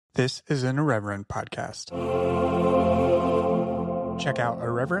This is an Irreverent podcast. Check out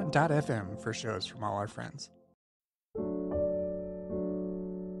irreverent.fm for shows from all our friends.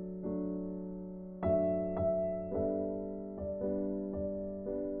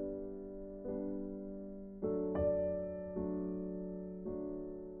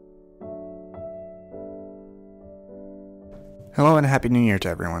 Hello and Happy New Year to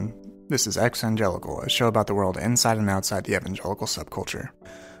everyone. This is Evangelical, a show about the world inside and outside the evangelical subculture.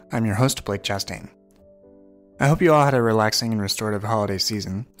 I'm your host, Blake Chastain. I hope you all had a relaxing and restorative holiday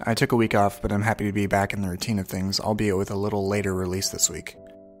season. I took a week off, but I'm happy to be back in the routine of things, albeit with a little later release this week.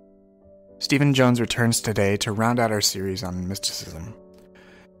 Stephen Jones returns today to round out our series on mysticism.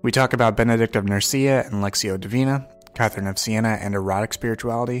 We talk about Benedict of Nursia and Lectio Divina, Catherine of Siena and erotic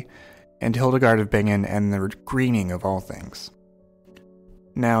spirituality, and Hildegard of Bingen and the greening of all things.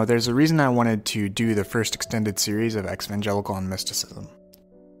 Now, there's a reason I wanted to do the first extended series of Evangelical on mysticism.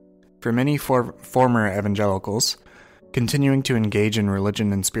 For many former evangelicals, continuing to engage in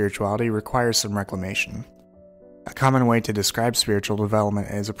religion and spirituality requires some reclamation. A common way to describe spiritual development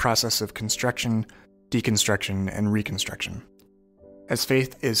is a process of construction, deconstruction, and reconstruction. As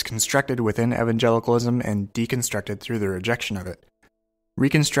faith is constructed within evangelicalism and deconstructed through the rejection of it,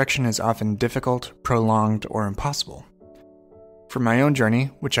 reconstruction is often difficult, prolonged, or impossible. From my own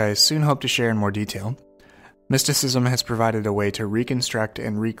journey, which I soon hope to share in more detail, mysticism has provided a way to reconstruct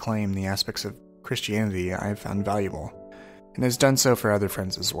and reclaim the aspects of Christianity I have found valuable, and has done so for other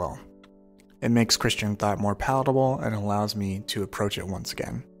friends as well. It makes Christian thought more palatable and allows me to approach it once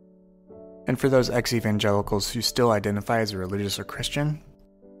again. And for those ex-evangelicals who still identify as a religious or Christian,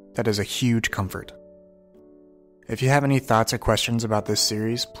 that is a huge comfort. If you have any thoughts or questions about this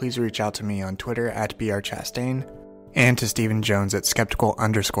series, please reach out to me on Twitter at brchastain and to Stephen Jones at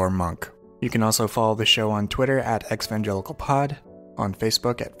skeptical_monk. You can also follow the show on Twitter at exvangelicalpod, on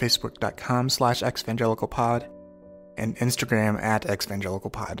Facebook at facebook.com/exvangelicalpod, and Instagram at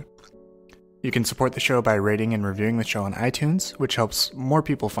exvangelicalpod. You can support the show by rating and reviewing the show on iTunes, which helps more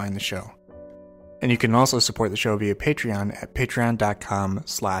people find the show. And you can also support the show via Patreon at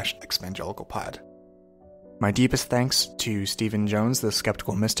patreon.com/exvangelicalpod. My deepest thanks to Stephen Jones, the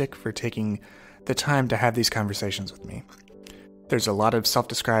skeptical mystic, for taking the time to have these conversations with me. There's a lot of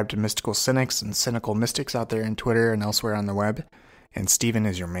self-described mystical cynics and cynical mystics out there on Twitter and elsewhere on the web, and Stephen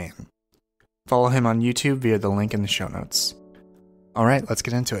is your man. Follow him on YouTube via the link in the show notes. Alright, let's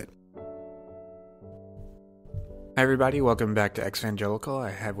get into it. Hi everybody, welcome back to Evangelical.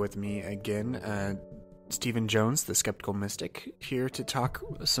 I have with me again Stephen Jones, the skeptical mystic, here to talk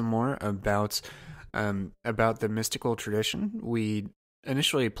some more about the mystical tradition. We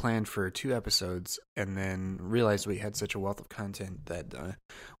initially planned for 2 episodes and then realized we had such a wealth of content that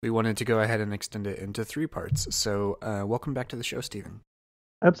we wanted to go ahead and extend it into 3 parts. So welcome back to the show, Stephen.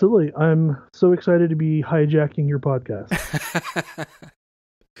 Absolutely. I'm so excited to be hijacking your podcast.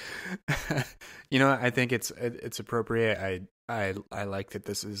 You know, I think it's appropriate. I like that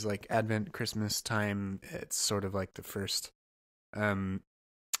this is like Advent, Christmas time. It's sort of like the first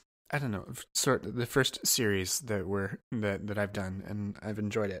I don't know, sort of the first series that I've done, and I've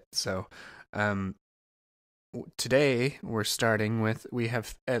enjoyed it. So, today we're starting with, we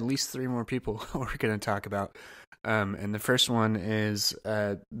have at least 3 more people we're going to talk about, and the first one is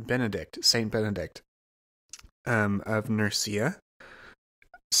Benedict, Saint Benedict, of Nursia.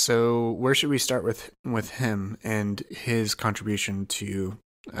 So, where should we start with him and his contribution to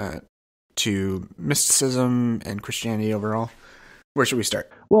mysticism and Christianity overall? Where should we start?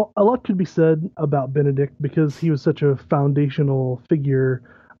 Well, a lot could be said about Benedict because he was such a foundational figure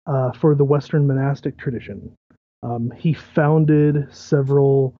for the Western monastic tradition. He founded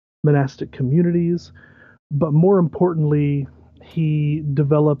several monastic communities, but more importantly, he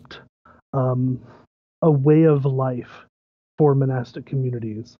developed a way of life for monastic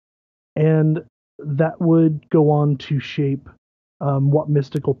communities. And that would go on to shape what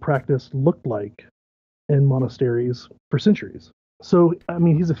mystical practice looked like in monasteries for centuries. So, I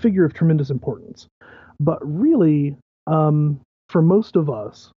mean, he's a figure of tremendous importance. But really, for most of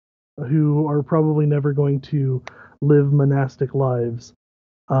us who are probably never going to live monastic lives,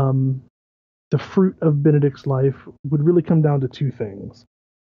 the fruit of Benedict's life would really come down to 2 things.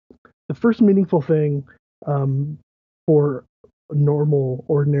 The first meaningful thing for normal,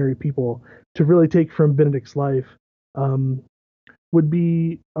 ordinary people to really take from Benedict's life would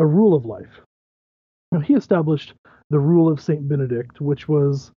be a rule of life. Now, he established the rule of Saint Benedict, which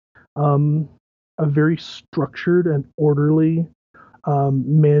was a very structured and orderly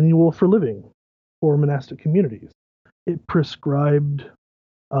manual for living for monastic communities. It prescribed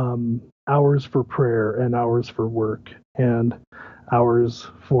hours for prayer and hours for work, and hours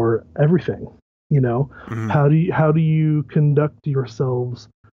for everything. Mm-hmm. How do you conduct yourselves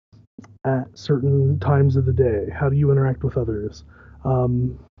at certain times of the day? How do you interact with others?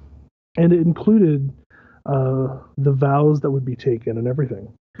 Um, and it included the vows that would be taken and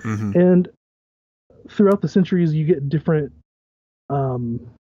everything. Mm-hmm. And throughout the centuries, you get different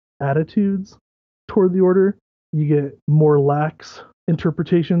um, attitudes toward the order. You get more lax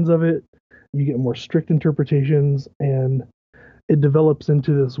interpretations of it. You get more strict interpretations, and it develops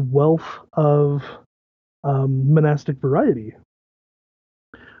into this wealth of monastic variety.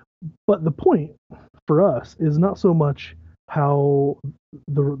 But the point for us is not so much how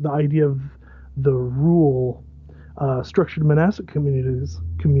the idea of the rule structured monastic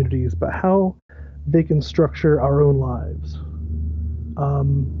communities, but how they can structure our own lives.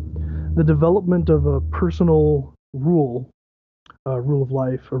 The development of a personal rule, a rule of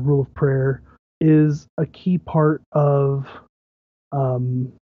life, a rule of prayer, is a key part of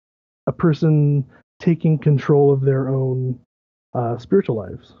um, a person taking control of their own spiritual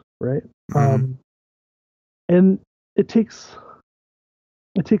lives, right? Mm-hmm. And it takes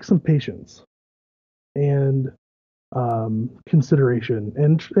some patience and consideration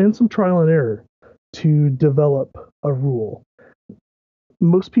and some trial and error to develop a rule.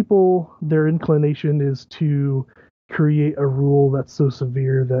 Most people, their inclination is to create a rule that's so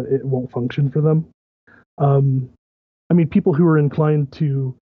severe that it won't function for them. Um, I mean, people who are inclined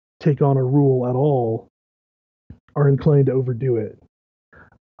to take on a rule at all are inclined to overdo it.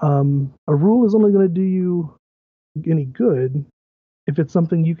 A rule is only going to do you any good if it's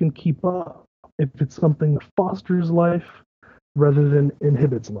something you can keep up, if it's something that fosters life rather than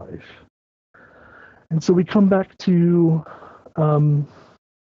inhibits life. And so we come back to um,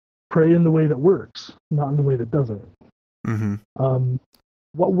 pray in the way that works, not in the way that doesn't. Mm-hmm. Um,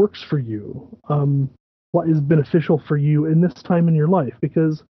 what works for you? What is beneficial for you in this time in your life?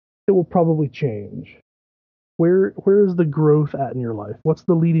 Because it will probably change. Where is the growth at in your life? What's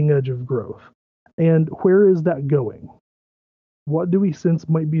the leading edge of growth? And where is that going? What do we sense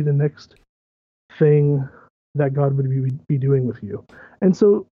might be the next thing that God would be doing with you? And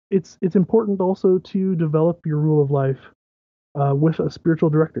so it's important also to develop your rule of life with a spiritual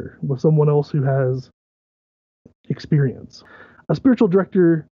director, with someone else who has experience. A spiritual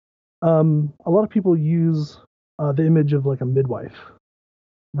director, a lot of people use the image of like a midwife,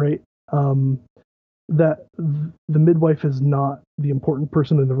 right? That the midwife is not the important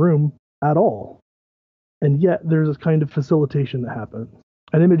person in the room at all. And yet there's this kind of facilitation that happens.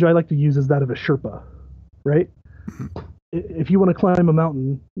 An image I like to use is that of a Sherpa, right? Mm-hmm. If you want to climb a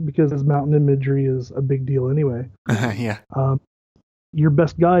mountain, because mountain imagery is a big deal anyway, Yeah. your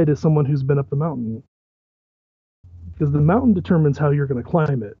best guide is someone who's been up the mountain, because the mountain determines how you're going to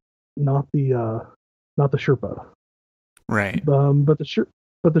climb it, not the Sherpa. Right. But the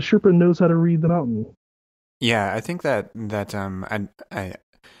Sherpa knows how to read the mountain. Yeah, I think I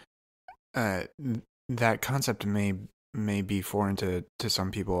uh that concept may be foreign to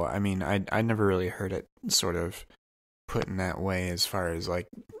some people. I mean, I never really heard it sort of put in that way as far as like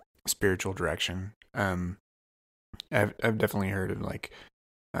spiritual direction. I've definitely heard of like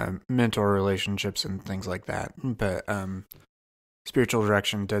mentor relationships and things like that, but spiritual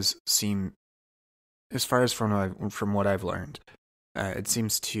direction does seem, as far as from what I've learned, it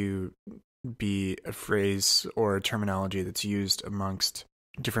seems to be a phrase or a terminology that's used amongst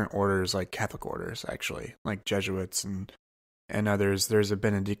different orders, like Catholic orders, actually, like Jesuits and others. There's a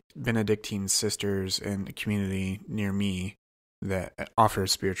Benedictine sisters in a community near me that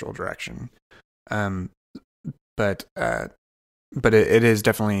offers spiritual direction. Um, but it is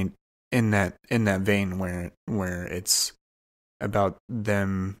definitely in that vein where it's about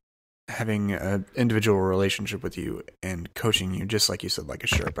them having an individual relationship with you and coaching you, just like you said, like a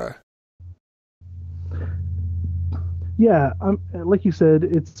Sherpa. Yeah, like you said,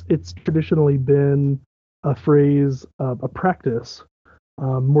 it's traditionally been a phrase, a practice,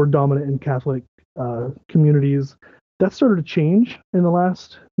 more dominant in Catholic communities. That started to change in the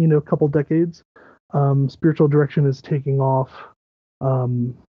last, couple decades. Spiritual direction is taking off,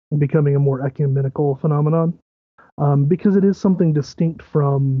 um, becoming a more ecumenical phenomenon, because it is something distinct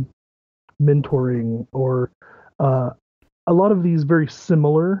from mentoring or uh, a lot of these very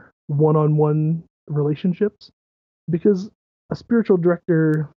similar one-on-one relationships, because a spiritual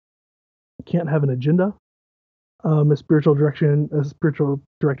director can't have an agenda. A spiritual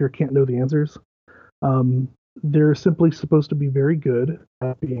director can't know the answers. Um, they're simply supposed to be very good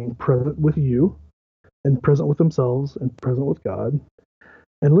at being present with you and present with themselves and present with God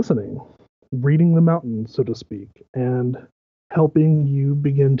and listening, reading the mountain, so to speak, and helping you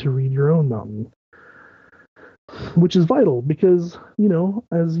begin to read your own mountain. which is vital because,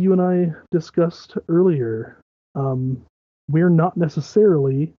 as you and I discussed earlier, um, we're not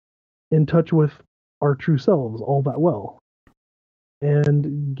necessarily in touch with our true selves all that well.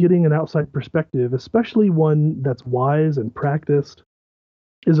 And getting an outside perspective, especially one that's wise and practiced,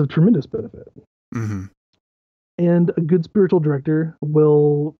 is of tremendous benefit. Mm-hmm. And a good spiritual director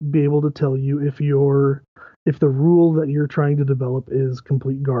will be able to tell you if the rule that you're trying to develop is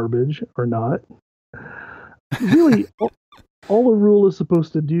complete garbage or not. Really, all a rule is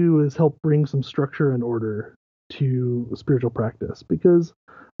supposed to do is help bring some structure and order to spiritual practice because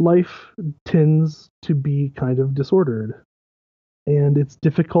life tends to be kind of disordered. And it's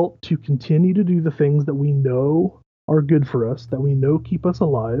difficult to continue to do the things that we know are good for us, that we know keep us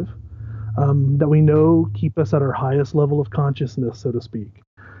alive, that we know keep us at our highest level of consciousness, so to speak.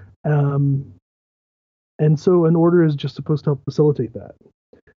 Um, and so an order is just supposed to help facilitate that.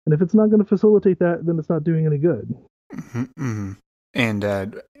 And if it's not going to facilitate that, then it's not doing any good. Mm-hmm. Mm-hmm.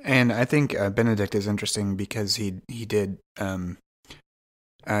 And I think Benedict is interesting because he did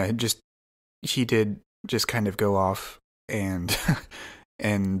just kind of go off and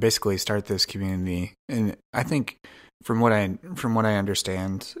and basically start this community. And I think from what I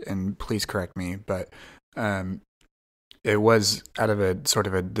understand, and please correct me, but it was out of a sort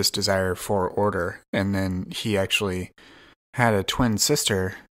of this desire for order, and then he actually had a twin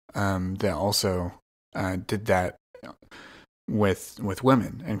sister that also did that with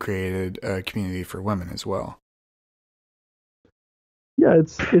women and created a community for women as well. Yeah,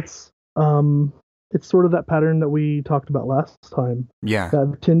 it's sort of that pattern that we talked about last time. Yeah.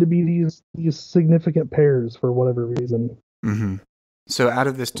 That tend to be these significant pairs for whatever reason. Mm-hmm. So out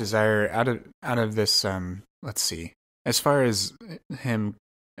of this desire, out of this, let's see, as far as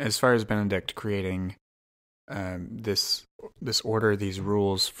Benedict creating this order, these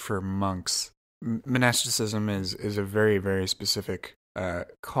rules for monks, monasticism is a very, very specific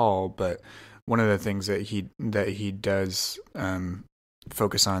call, but one of the things that he does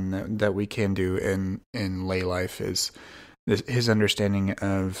focus on that we can do in lay life is his understanding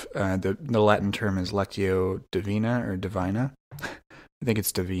of the Latin term is lectio divina or divina. I think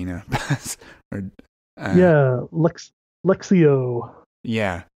it's divina. or yeah, Lexio.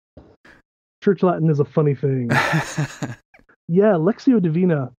 Yeah. Church Latin is a funny thing. Yeah, Lectio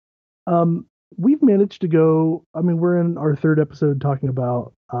Divina. We've managed to go. I mean, we're in our third episode talking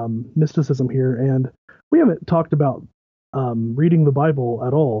about mysticism here, and we haven't talked about reading the Bible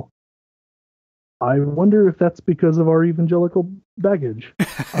at all. I wonder if that's because of our evangelical baggage.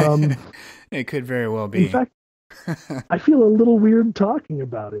 It could very well be. In fact, I feel a little weird talking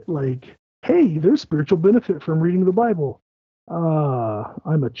about it. Like, hey, there's spiritual benefit from reading the Bible.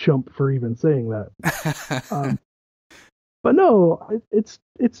 I'm a chump for even saying that. But no, it's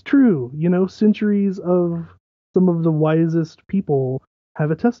true. Centuries of some of the wisest people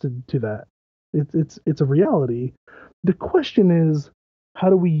have attested to that. It's a reality. The question is, how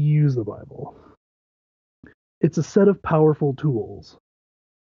do we use the Bible? It's a set of powerful tools.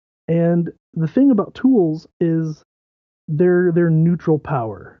 And the thing about tools is they're neutral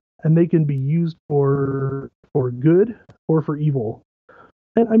power, and they can be used for good or for evil.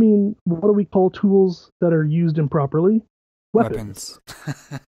 And I mean, what do we call tools that are used improperly? Weapons.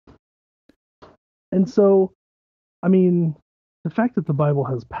 And so, I mean, the fact that the Bible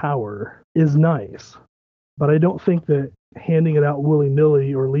has power is nice, but I don't think that handing it out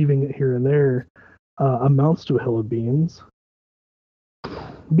willy-nilly or leaving it here and there amounts to a hill of beans,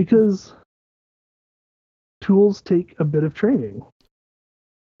 because tools take a bit of training,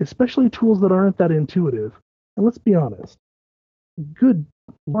 especially tools that aren't that intuitive. And let's be honest, good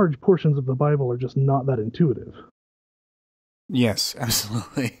large portions of the Bible are just not that intuitive. Yes,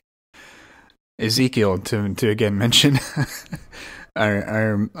 absolutely. Ezekiel, to again mention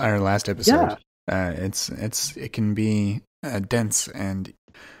our last episode. Yeah. It can be dense and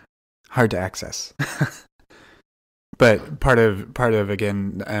hard to access. But part of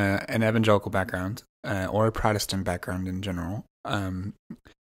again an evangelical background or a Protestant background in general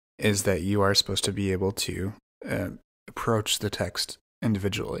is that you are supposed to be able to approach the text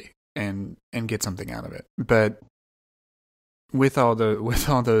individually and get something out of it. But with all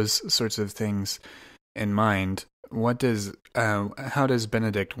those sorts of things in mind, how does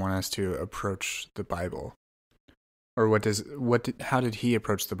Benedict want us to approach the Bible? Or how did he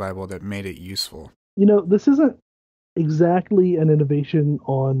approach the Bible that made it useful? This isn't exactly an innovation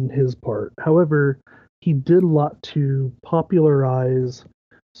on his part. However, he did a lot to popularize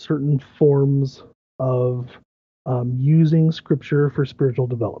certain forms of using scripture for spiritual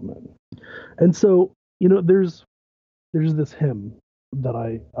development. And so, there's this hymn that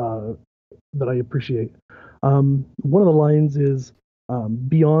I that I appreciate. One of the lines is,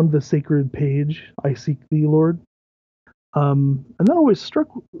 "Beyond the sacred page, I seek thee, Lord." And that always struck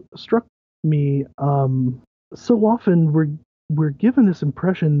me. So often we're given this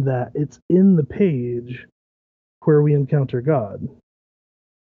impression that it's in the page where we encounter God.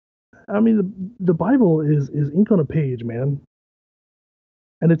 I mean, the Bible is ink on a page, man,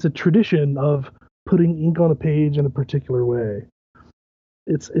 and it's a tradition of putting ink on a page in a particular way.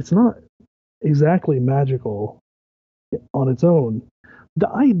 It's not exactly magical on its own. The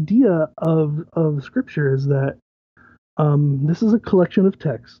idea of Scripture is that this is a collection of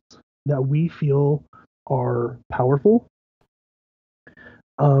texts that we feel are powerful,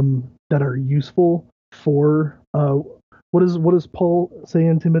 that are useful for what does Paul say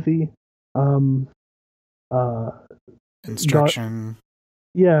in Timothy? Um, uh, God, Instruction.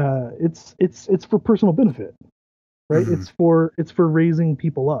 yeah, it's for personal benefit, right? Hmm. It's for raising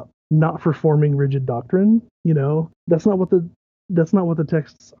people up, not for forming rigid doctrine. That's not what the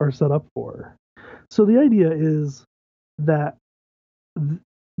texts are set up for. So the idea is that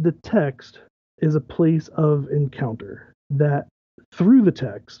the text is a place of encounter, that through the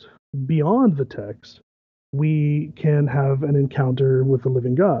text, beyond the text, we can have an encounter with the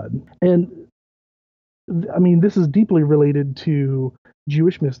living God. And I mean, this is deeply related to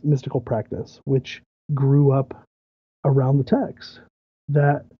Jewish mystical practice, which grew up around the text,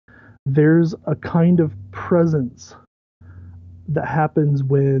 that there's a kind of presence that happens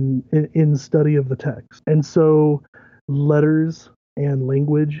when in study of the text. And so letters and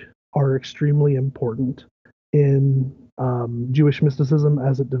language are extremely important in Jewish mysticism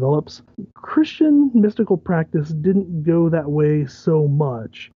as it develops. Christian mystical practice didn't go that way so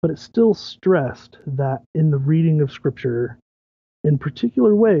much, but it still stressed that in the reading of Scripture, in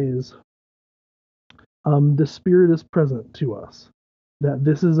particular ways, the Spirit is present to us, that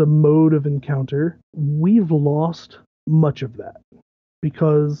this is a mode of encounter. We've lost much of that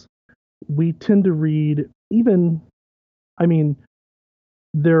because we tend to read even, I mean,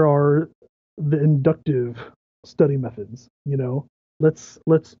 there are the inductive study methods, let's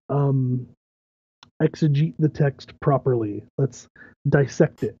exegete the text properly. Let's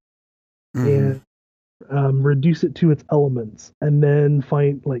dissect it Hmm. and reduce it to its elements, and then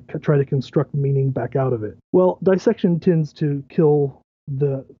try to construct meaning back out of it. Well, dissection tends to kill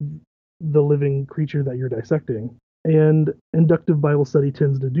the living creature that you're dissecting, and inductive Bible study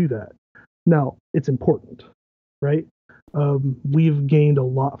tends to do that. Now, it's important, right? We've gained a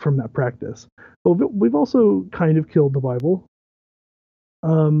lot from that practice, but we've also kind of killed the Bible.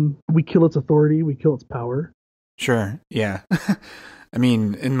 We kill its authority, we kill its power. Sure. Yeah. I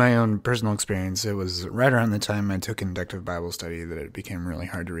mean, in my own personal experience, it was right around the time I took inductive Bible study that it became really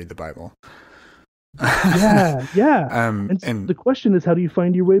hard to read the Bible. Yeah, yeah. And And the question is, how do you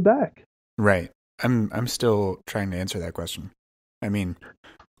find your way back? right, I'm still trying to answer that question. I mean,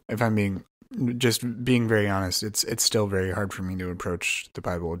 if I'm being very honest, it's still very hard for me to approach the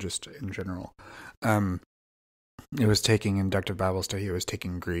Bible just in general. Um, it was taking inductive Bible study. It was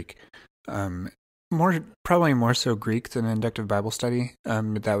taking Greek. Probably more so Greek than inductive Bible study.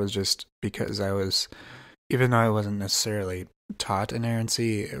 But that was just because even though I wasn't necessarily taught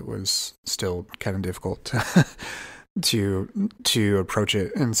inerrancy, it was still kind of difficult to approach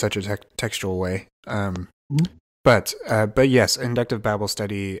it in such a textual way. Mhm. But yes, inductive Bible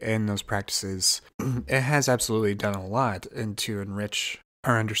study and those practices, it has absolutely done a lot and to enrich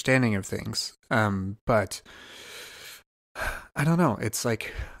our understanding of things. But I don't know. It's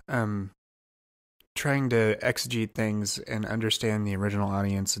like trying to exegete things and understand the original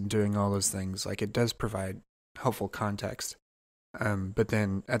audience and doing all those things. Like it does provide helpful context. But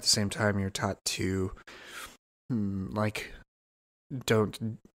then at the same time, you're taught to like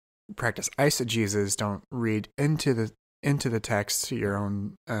don't practice eisegesis. Don't read into the text to your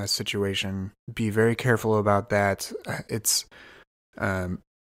own situation. Be very careful about that. It's um,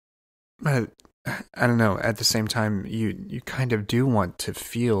 I, I don't know. At the same time, you kind of do want to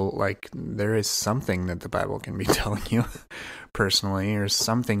feel like there is something that the Bible can be telling you personally, or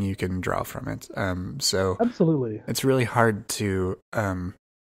something you can draw from it. So Absolutely. it's really hard to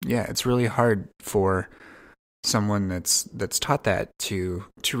yeah, it's really hard for someone that's taught that to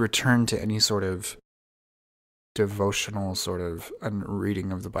return to any sort of devotional sort of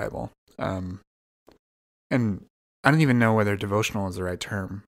reading of the Bible. And I don't even know whether devotional is the right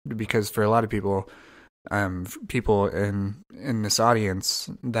term, because for a lot of people, people in this audience,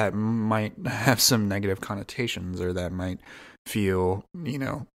 that might have some negative connotations, or that might feel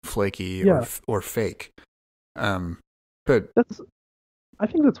flaky Yeah, or fake. Um, but that's. I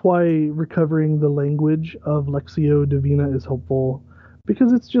think that's why recovering the language of Lectio Divina is helpful,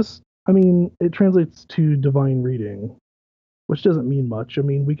 because it's just I mean, it translates to divine reading, which doesn't mean much. I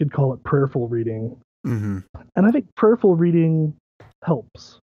mean, we could call it prayerful reading. Mm-hmm. And I think prayerful reading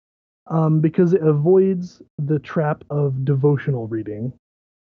helps because it avoids the trap of devotional reading,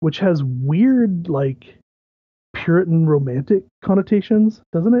 which has weird, like, Puritan romantic connotations,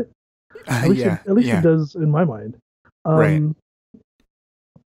 doesn't it? Yeah, At least it yeah, does in my mind. right. Um,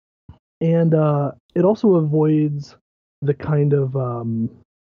 and it also avoids the kind of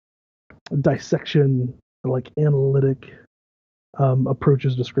dissection, like analytic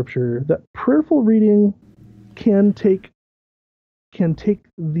approaches to scripture that prayerful reading can take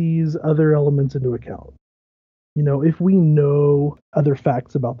these other elements into account. You know, if we know other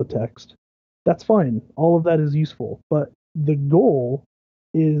facts about the text, that's fine. All of that is useful, but the goal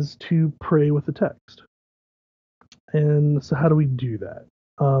is to pray with the text. And so, how do we do that?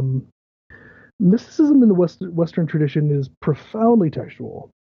 Um, Mysticism in the Western tradition is profoundly textual.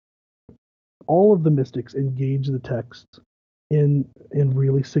 All of the mystics engage the text in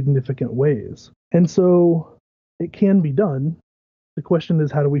really significant ways, and so it can be done. The question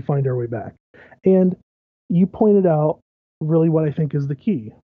is, how do we find our way back? And you pointed out really what I think is the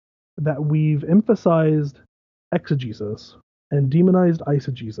key, that we've emphasized exegesis and demonized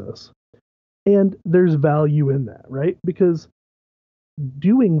eisegesis. And there's value in that, right? Because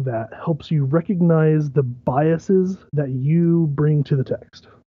doing that helps you recognize the biases that you bring to the text.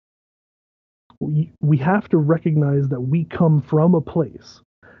 We have to recognize that we come from a place,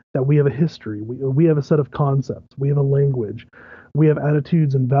 that we have a history, we have a set of concepts, we have a language, we have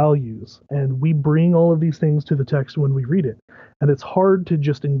attitudes and values, and we bring all of these things to the text when we read it. And it's hard to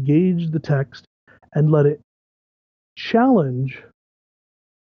just engage the text and let it challenge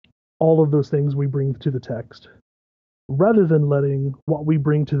all of those things we bring to the text, rather than letting what we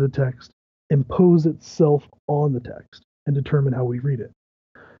bring to the text impose itself on the text and determine how we read it.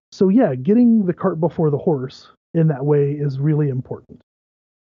 So, yeah, getting the cart before the horse in that way is really important.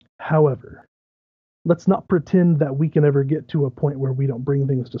 However, let's not pretend that we can ever get to a point where we don't bring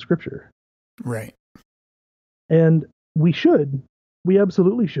things to scripture. Right. And we should. We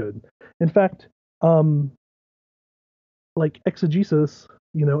absolutely should. In fact, um, like exegesis,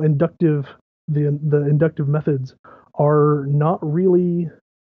 you know, the inductive methods are not really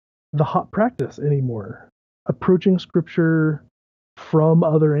the hot practice anymore. Approaching scripture from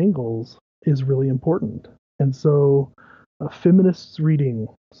other angles is really important. And so feminists' readings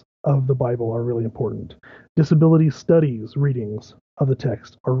of the Bible are really important. Disability studies readings of the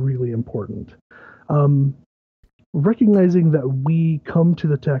text are really important. Um, Recognizing that we come to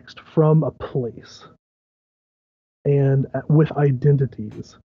the text from a place and with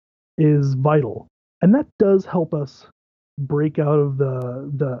identities is vital. And that does help us break out of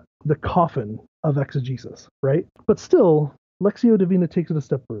the coffin of exegesis, right? But still, Lectio Divina takes it a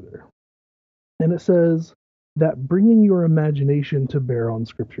step further. And it says that bringing your imagination to bear on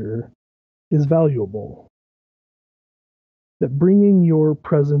scripture is valuable. That bringing your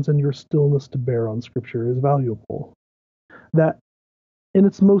presence and your stillness to bear on scripture is valuable. That in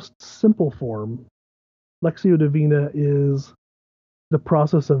its most simple form, Lectio Divina is the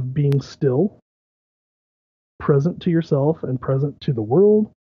process of being still, present to yourself and present to the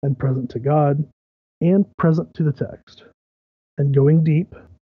world and present to God and present to the text, and going deep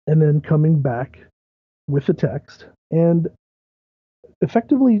and then coming back with the text and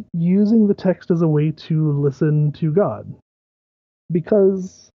effectively using the text as a way to listen to God.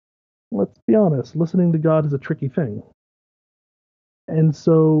 Because let's be honest, listening to God is a tricky thing. And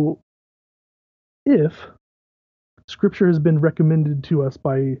so if scripture has been recommended to us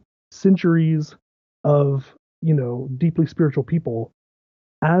by centuries of, you know, deeply spiritual people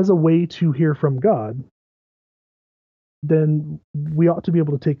as a way to hear from God, then we ought to be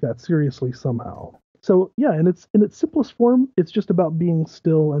able to take that seriously somehow. So yeah, in its simplest form, it's just about being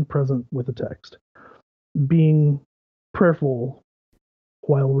still and present with the text, being prayerful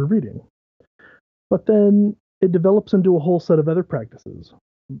while we're reading. But then it develops into a whole set of other practices.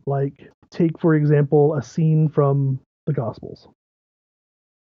 Like take, for example, a scene from the Gospels.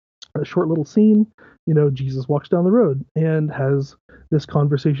 A short little scene, you know, Jesus walks down the road and has this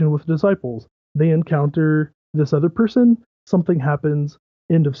conversation with the disciples. They encounter this other person, something happens,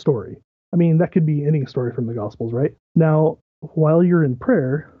 end of story. I mean, that could be any story from the Gospels, right? Now, while you're in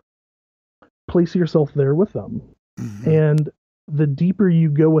prayer, place yourself there with them. Mm-hmm. And the deeper you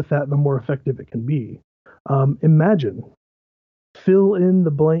go with that, the more effective it can be. Imagine, fill in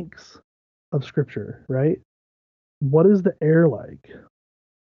the blanks of scripture, right? What is the air like?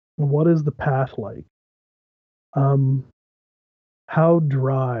 What is the path like? Um, how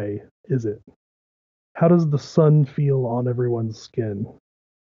dry is it? How does the sun feel on everyone's skin?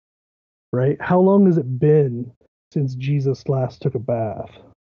 right? How long has it been since Jesus last took a bath?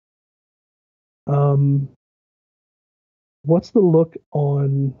 Um, what's the look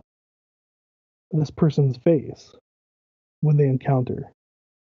on this person's face when they encounter?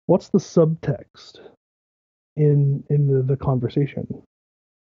 What's the subtext in the conversation?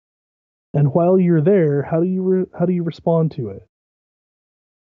 And while you're there, how do you respond to it?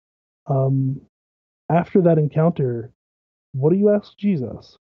 Um, after that encounter, what do you ask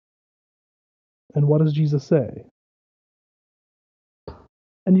Jesus? And what does Jesus say?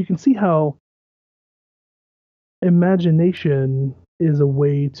 And you can see how imagination is a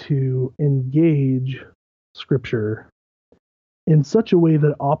way to engage scripture in such a way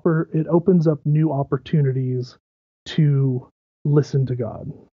that it opens up new opportunities to listen to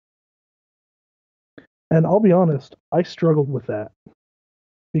God. And I'll be honest, I struggled with that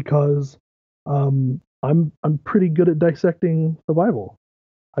because I'm pretty good at dissecting the Bible.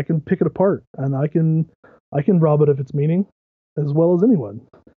 I can pick it apart and I can rob it of its meaning as well as anyone.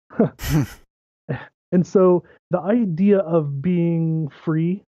 And so the idea of being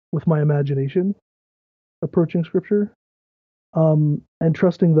free with my imagination approaching scripture, and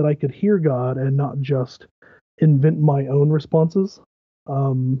trusting that I could hear God and not just invent my own responses,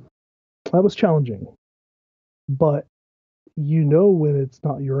 um, that was challenging. But when it's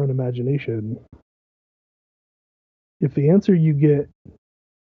not your own imagination, if the answer you get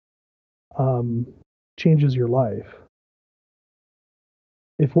um, changes your life,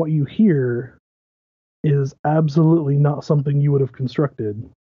 if what you hear is absolutely not something you would have constructed,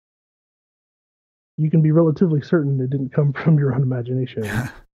 you can be relatively certain it didn't come from your own imagination.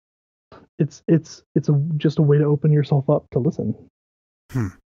 Just a way to open yourself up to listen.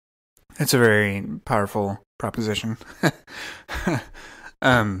 It's a very powerful proposition.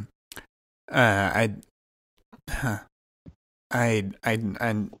 um, I, I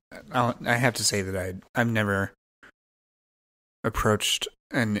have to say that I've never approached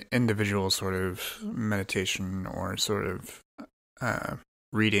an individual sort of meditation or sort of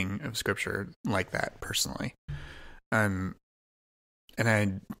reading of scripture like that personally. And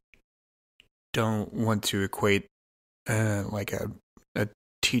I don't want to equate like a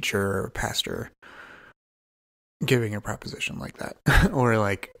teacher or a pastor giving a proposition like that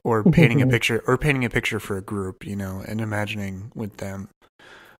or painting a picture for a group, and imagining with them.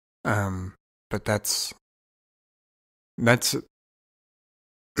 But that's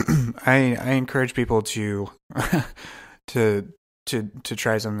I encourage people to to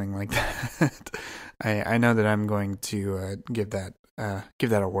try something like that. I know that I'm going to give that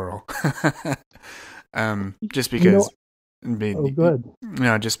a whirl. Just because go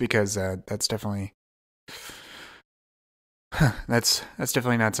ahead. Just because that's definitely that's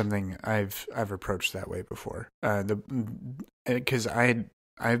definitely not something I've approached that way before. Because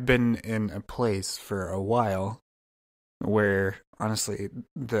I've been in a place for a while where honestly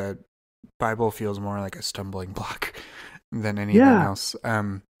the Bible feels more like a stumbling block than anything else.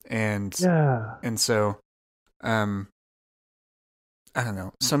 And so I don't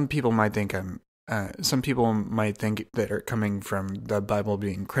know. Some people might think that are coming from the Bible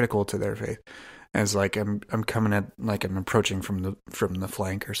being critical to their faith, as like I'm coming at like I'm approaching from the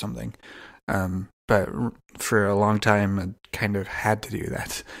flank or something. But for a long time, I kind of had to do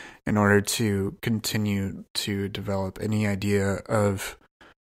that in order to continue to develop any idea of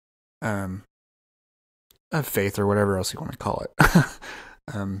faith or whatever else you want to call it.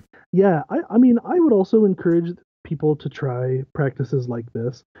 I mean, I would also encourage people to try practices like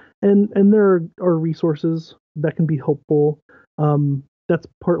this, and there are resources that can be helpful. That's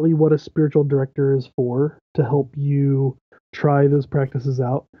partly what a spiritual director is for, to help you try those practices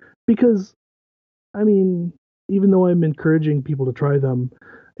out. Because, I mean, even though I'm encouraging people to try them,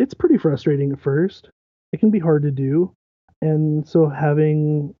 it's pretty frustrating at first. It can be hard to do. And so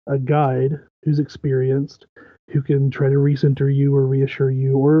having a guide who's experienced, who can try to recenter you or reassure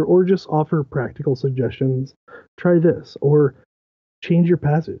you, or just offer practical suggestions, try this, or change your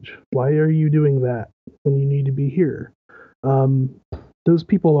passage. Why are you doing that when you need to be here? Those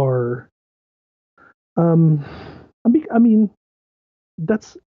people are, I mean,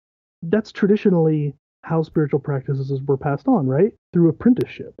 that's traditionally how spiritual practices were passed on, right? Through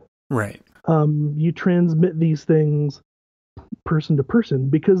apprenticeship. Right. You transmit these things person to person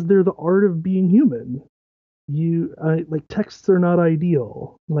because they're the art of being human. Like texts are not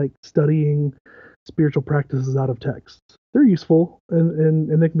ideal. Like studying spiritual practices out of texts, they're useful and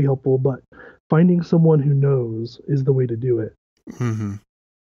they can be helpful, but finding someone who knows is the way to do it. Mm-hmm.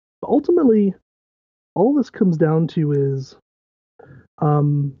 Ultimately, all this comes down to is,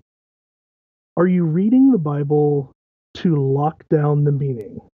 are you reading the Bible to lock down the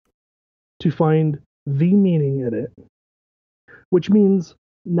meaning? to find the meaning in it, which means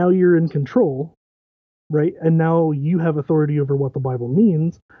now you're in control, right? And now you have authority over what the Bible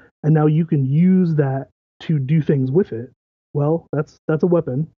means, and now you can use that to do things with it. Well, that's a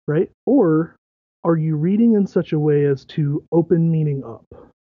weapon, right? Or are you reading in such a way as to open meaning up?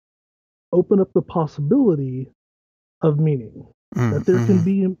 Open up the possibility of meaning, that there can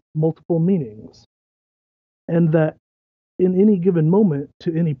be multiple meanings, and that in any given moment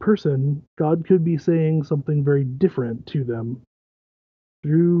to any person, God could be saying something very different to them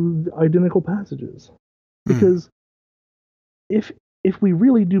through identical passages. Because if we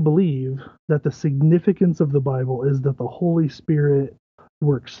really do believe that the significance of the Bible is that the Holy Spirit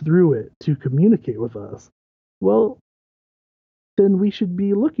works through it to communicate with us, well, then we should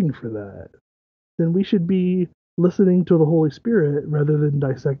be looking for that. Then we should be listening to the Holy Spirit rather than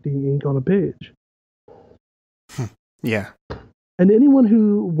dissecting ink on a page. Yeah. And anyone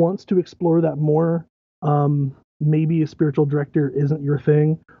who wants to explore that more, maybe a spiritual director isn't your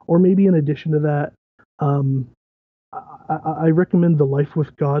thing, or maybe in addition to that, I recommend the Life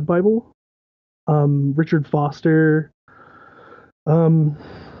with God Bible. Richard Foster, and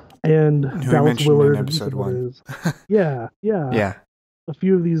who Dallas Willard. in episode 1. Yeah. Yeah. A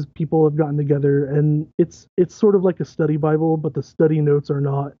few of these people have gotten together, and it's sort of like a study Bible, but the study notes are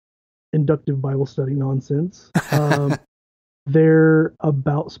not inductive Bible study nonsense. They're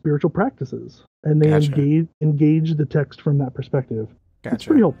about spiritual practices, and they Gotcha. engage the text from that perspective. Gotcha. It's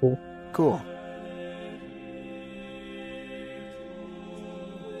pretty helpful. Cool.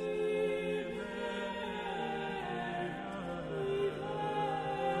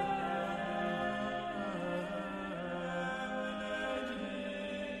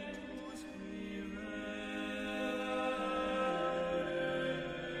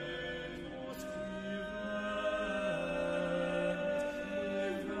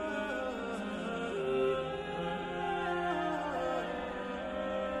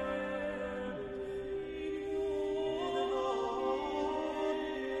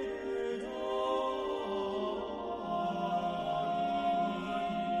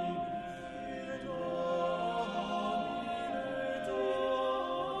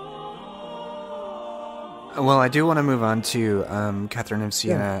 Well, I do want to move on to Catherine of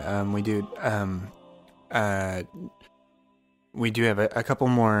Siena. Yeah. We do have a couple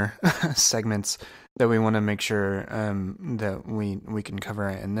more segments that we want to make sure that we can cover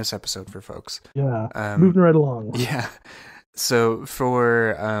in this episode for folks. Yeah, moving right along. Yeah. So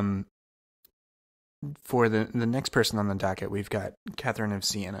for the next person on the docket, we've got Catherine of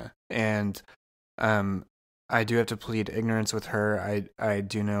Siena, and I do have to plead ignorance with her. I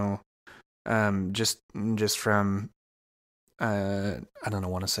do know. Just from, I don't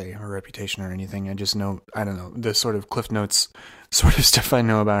want to say her reputation or anything. I just know, I don't know, the sort of Cliff Notes sort of stuff I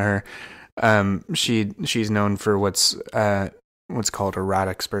know about her. She's known for what's called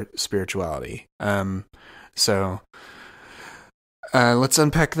erotic spirituality. So let's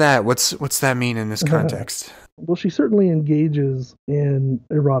unpack that. What's that mean in this context? Well, she certainly engages in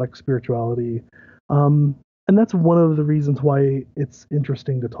erotic spirituality. And that's one of the reasons why it's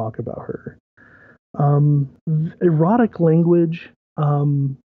interesting to talk about her. Erotic language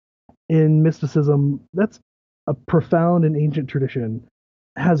in mysticism, that's a profound and ancient tradition,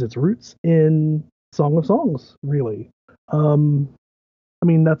 has its roots in Song of Songs, really. I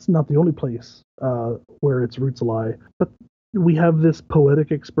mean, that's not the only place where its roots lie, but we have this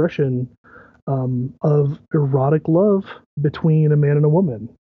poetic expression of erotic love between a man and a woman.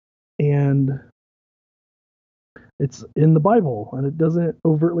 And it's in the Bible, and it doesn't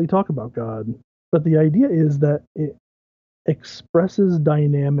overtly talk about God. But the idea is that it expresses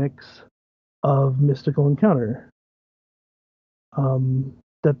dynamics of mystical encounter.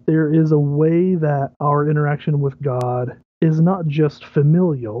 That there is a way that our interaction with God is not just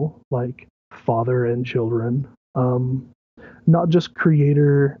familial, like father and children, not just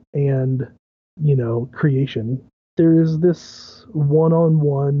creator and, creation. There is this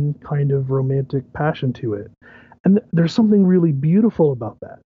one-on-one kind of romantic passion to it. And there's something really beautiful about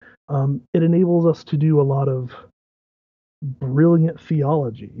that. It enables us to do a lot of brilliant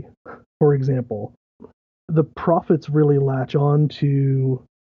theology. For example, the prophets really latch on to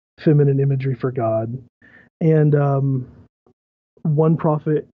feminine imagery for God. And one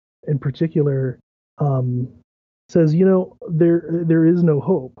prophet in particular says, there is no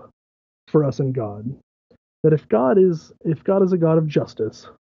hope for us in God. That if God is a God of justice,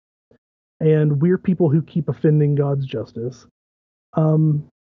 and we're people who keep offending God's justice,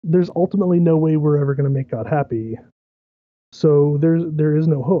 there's ultimately no way we're ever going to make God happy. So there is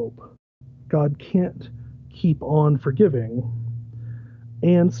no hope. God can't keep on forgiving.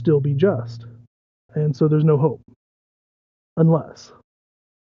 and still be just. And so there's no hope. Unless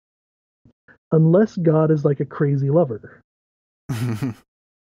God is like a crazy lover.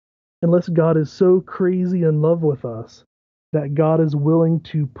 Unless God is so crazy in love with us that God is willing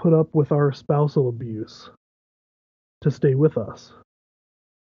to put up with our spousal abuse to stay with us.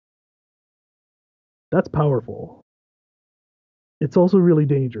 That's powerful. It's also really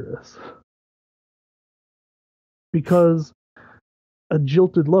dangerous because a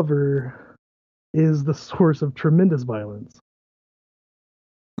jilted lover is the source of tremendous violence.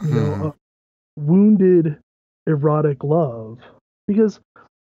 You know, wounded erotic love, because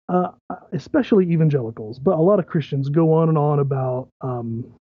especially evangelicals, but a lot of Christians go on and on about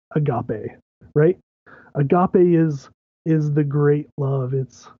agape, right? Agape is the great love.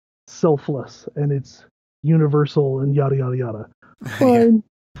 It's selfless and it's universal and yada yada yada. Fine, yeah.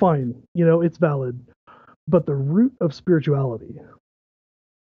 Fine. You know, it's valid. But the root of spirituality,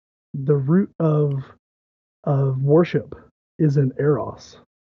 the root of worship is in eros.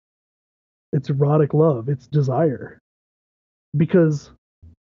 It's erotic love, it's desire. Because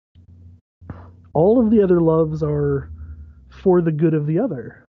all of the other loves are for the good of the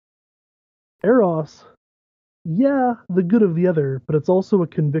other. Eros, yeah, the good of the other, but it's also a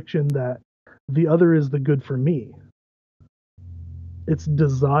conviction that the other is the good for me. It's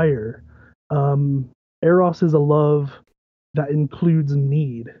desire. Eros is a love that includes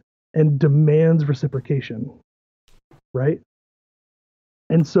need and demands reciprocation, right?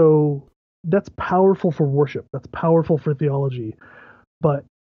 And so that's powerful for worship. That's powerful for theology. But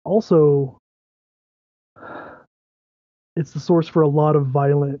also, it's the source for a lot of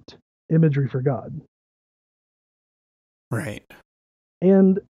violent imagery for God. Right.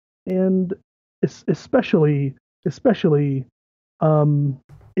 And especially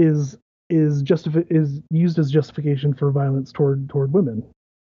is used as justification for violence toward women.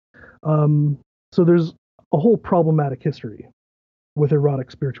 So there's a whole problematic history with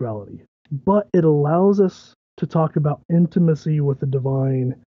erotic spirituality, but it allows us to talk about intimacy with the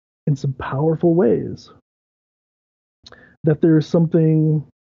divine in some powerful ways. That there is something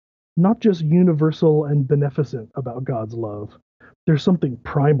not just universal and beneficent about God's love. There's something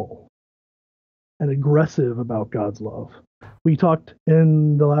primal and aggressive about God's love. We talked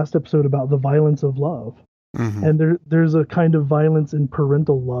in the last episode about the violence of love. Mm-hmm. And there's a kind of violence in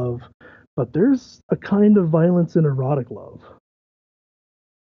parental love, but there's a kind of violence in erotic love.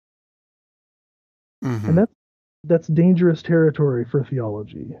 Mm-hmm. And that's dangerous territory for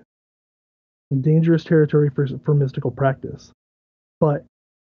theology. And dangerous territory for mystical practice. But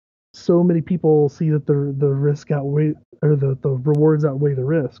so many people see that the risk outweigh, or the rewards outweigh the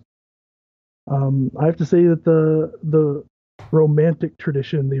risk. I have to say that the romantic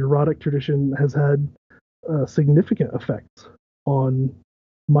tradition, the erotic tradition, has had significant effects on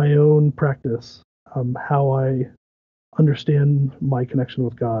my own practice, how I understand my connection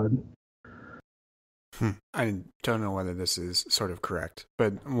with God. I don't know whether this is sort of correct,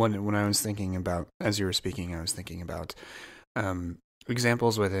 but when I was thinking about, as you were speaking, I was thinking about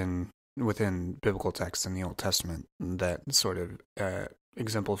examples within biblical texts in the Old Testament that sort of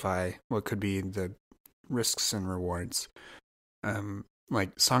exemplify what could be the risks and rewards.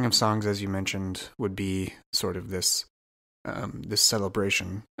 Like Song of Songs, as you mentioned, would be sort of this this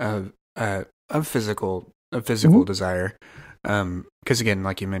celebration of physical mm-hmm. desire. Because again,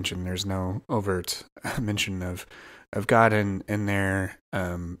 like you mentioned, there's no overt mention of God in there.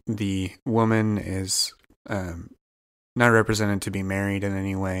 The woman is not represented to be married in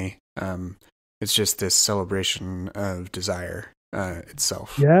any way. It's just this celebration of desire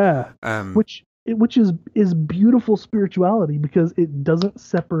itself. Yeah. Which is beautiful spirituality because it doesn't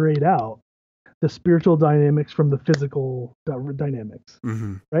separate out the spiritual dynamics from the physical dynamics.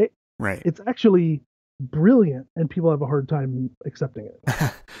 Mm-hmm. Right? Right. It's actually brilliant, and people have a hard time accepting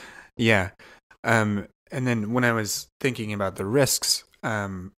it. Yeah. And then when I was thinking about the risks,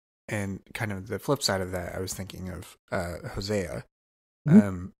 and kind of the flip side of that, I was thinking of Hosea,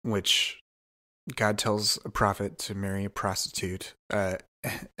 mm-hmm. Which God tells a prophet to marry a prostitute.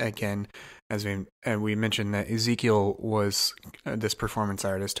 Again, as we mentioned that Ezekiel was this performance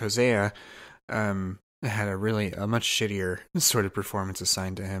artist, Hosea had a much shittier sort of performance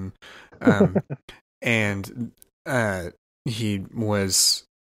assigned to him. And he was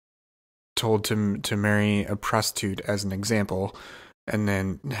told to marry a prostitute as an example, and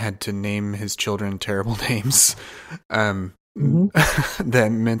then had to name his children terrible names mm-hmm.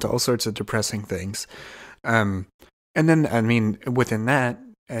 that meant all sorts of depressing things. And then, I mean, within that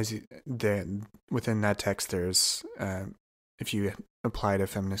text, there's if you apply to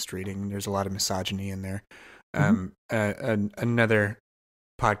feminist reading, there's a lot of misogyny in there. Mm-hmm. Another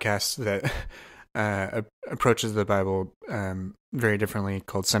podcast that approaches the Bible very differently,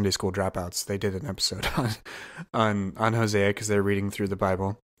 called Sunday School Dropouts. They did an episode on Hosea because they're reading through the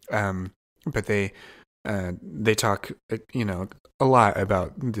Bible, but they talk, a lot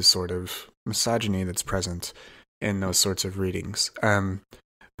about this sort of misogyny that's present in those sorts of readings.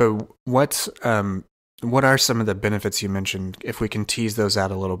 But what are some of the benefits you mentioned, if we can tease those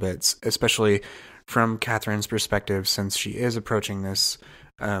out a little bit, especially from Catherine's perspective, since she is approaching this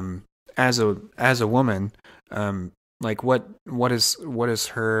as a woman? Like what is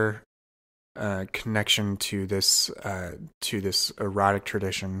her connection to this erotic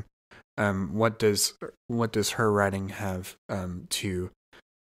tradition? What does her writing have to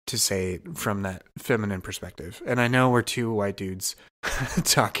say from that feminine perspective? And I know we're two white dudes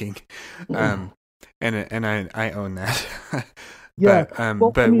talking, and I own that. Yeah,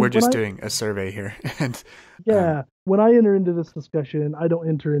 but we're just doing a survey here, and when I enter into this discussion, I don't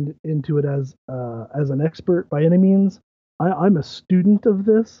enter into it as an expert by any means. I'm a student of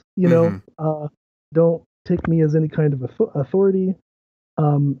this, don't take me as any kind of authority.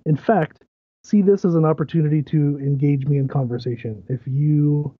 In fact, see this as an opportunity to engage me in conversation. If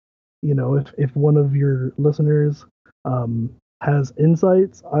if one of your listeners has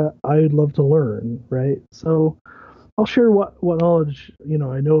insights, I'd love to learn, right? So I'll share what knowledge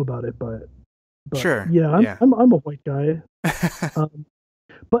I know about it, but sure, I'm a white guy,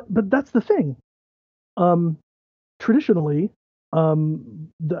 but that's the thing. Traditionally,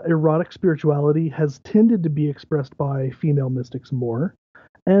 the erotic spirituality has tended to be expressed by female mystics more,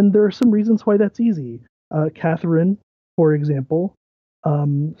 and there are some reasons why that's easy. Catherine, for example,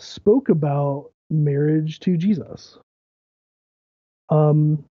 spoke about marriage to Jesus.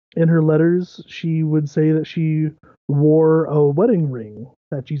 In her letters, she would say that she wore a wedding ring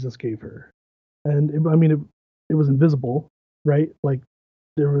that Jesus gave her, and it was invisible, right? Like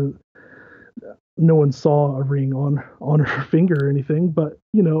no one saw a ring on her finger or anything, but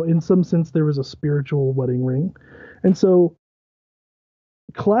in some sense, there was a spiritual wedding ring, and so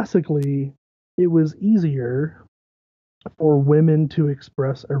classically, it was easier for women to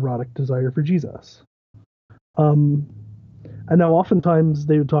express erotic desire for Jesus. And now oftentimes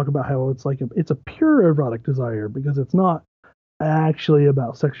they would talk about how it's a pure erotic desire because it's not actually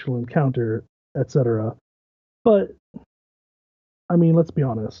about sexual encounter, etc. But let's be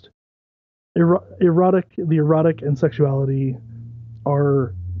honest. The erotic and sexuality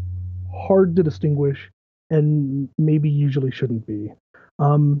are hard to distinguish and maybe usually shouldn't be.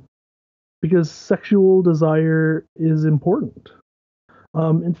 Because sexual desire is important.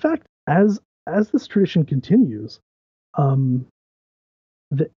 In fact, as this tradition continues,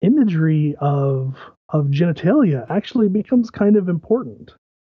 the imagery of genitalia actually becomes kind of important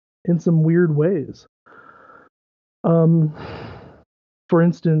in some weird ways. For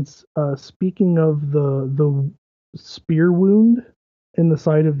instance, speaking of the spear wound in the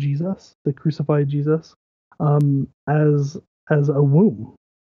side of Jesus, the crucified Jesus, as a womb.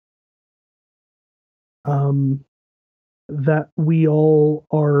 That we all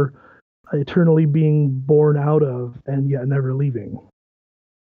are eternally being born out of and yet never leaving.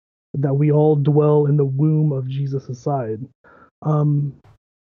 That we all dwell in the womb of Jesus' side.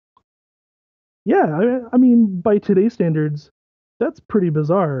 By today's standards, that's pretty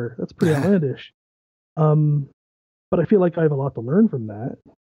bizarre. That's pretty outlandish. But I feel like I have a lot to learn from that,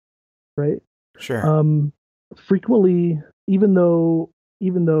 right? Sure. Frequently, even though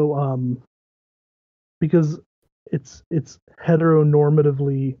because it's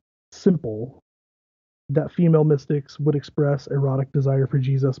heteronormatively simple that female mystics would express erotic desire for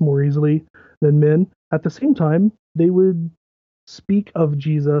Jesus more easily than men. At the same time, they would speak of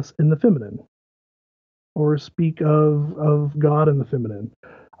Jesus in the feminine or speak of God in the feminine.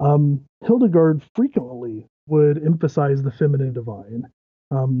 Hildegard frequently would emphasize the feminine divine.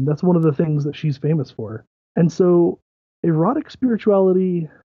 That's one of the things that she's famous for. And so erotic spirituality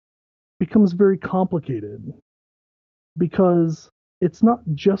becomes very complicated because it's not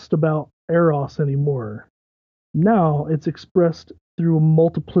just about eros anymore. Now it's expressed through a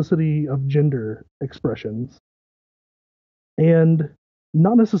multiplicity of gender expressions and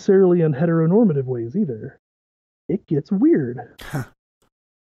not necessarily in heteronormative ways either. It gets weird. Huh.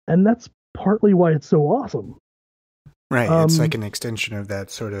 And that's partly why it's so awesome. Right. It's like an extension of that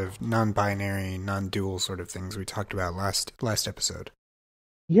sort of non-binary, non-dual sort of things we talked about last episode.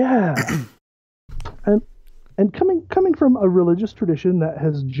 Yeah. and coming from a religious tradition that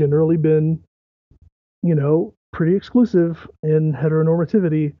has generally been, pretty exclusive in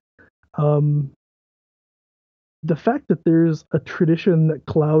heteronormativity, the fact that there's a tradition that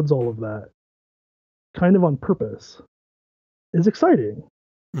clouds all of that, kind of on purpose, is exciting.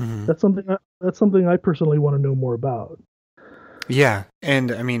 Hmm. That's something I personally want to know more about. Yeah,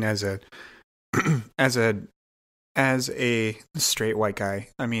 and I mean, as a as a as a straight white guy,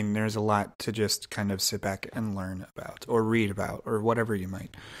 I mean, there's a lot to just kind of sit back and learn about, or read about, or whatever you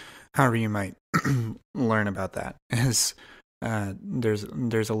might, however you might learn about that. Is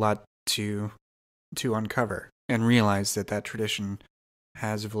there's a lot to uncover and realize that that tradition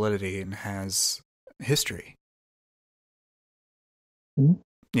has validity and has history. Mhm.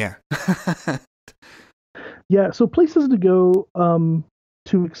 Yeah. Yeah, so places to go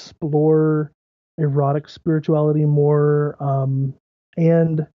to explore erotic spirituality more,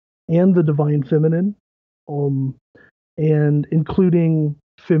 and the divine feminine, um, and including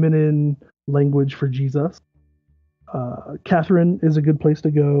feminine language for Jesus. Catherine is a good place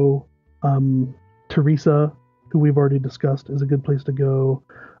to go. Teresa, who we've already discussed, is a good place to go.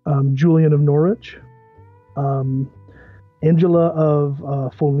 Julian of Norwich, um, Angela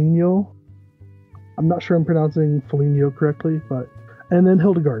of Foligno. I'm not sure I'm pronouncing Foligno correctly, but and then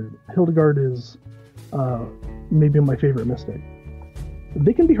Hildegard. Hildegard is uh, maybe my favorite mystic.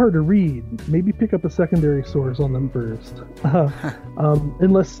 They can be hard to read. Maybe pick up a secondary source on them first.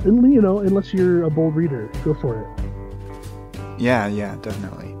 Unless you're a bold reader, go for it. Yeah, yeah,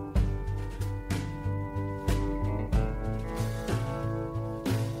 definitely.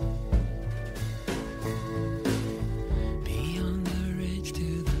 Beyond the ridge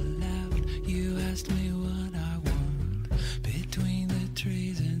to the left, you asked me what I want. Between the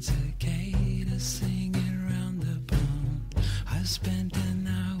trees and cicadas singing round the pond. I've spent an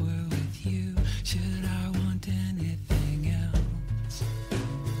hour with you. Should I want anything else?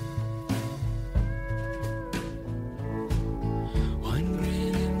 One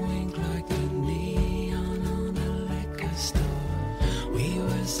grin and wink like the neon on a liquor store. We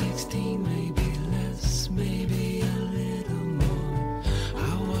were 16, maybe less, maybe a little more.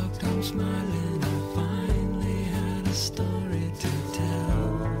 I walked home smiling, I finally had a story to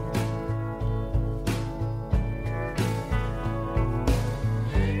tell.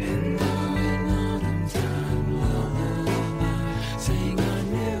 And though in autumn time, lullaby sang our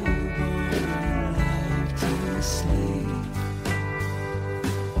newborn love to sleep.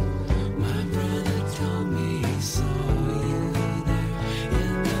 My brother told me he saw you there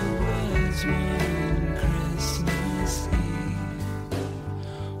in the woods one Christmas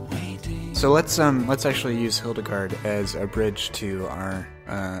Eve. Waiting. So let's actually use Hildegard as a bridge to our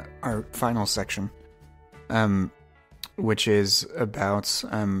final section, which is about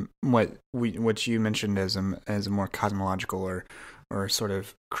what you mentioned as a more cosmological or sort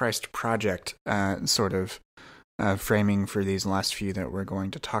of Christ project sort of framing for these last few that we're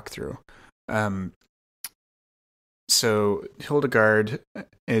going to talk through. So Hildegard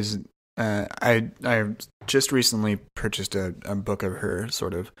is I just recently purchased a book of her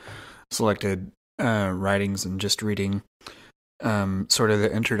sort of selected writings and just reading sort of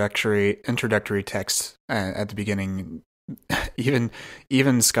the introductory text at the beginning.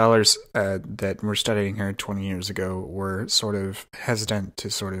 Even scholars that were studying her 20 years ago were sort of hesitant to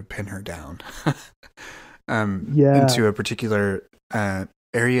sort of pin her down Yeah, into a particular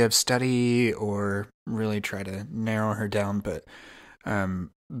area of study or really try to narrow her down, but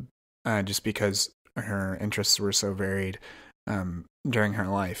um, just because her interests were so varied during her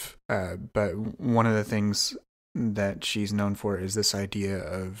life. But one of the things that she's known for is this idea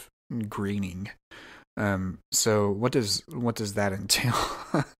of greening. So what does that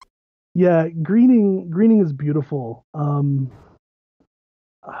entail? yeah. Greening is beautiful.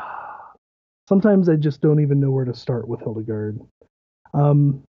 Sometimes I just don't even know where to start with Hildegard.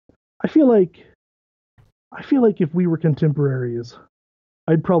 Um, I feel like if we were contemporaries,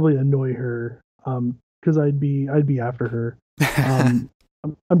 I'd probably annoy her because I'd be after her. Um,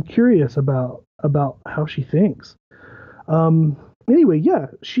 I'm curious about how she thinks. Um, anyway, yeah,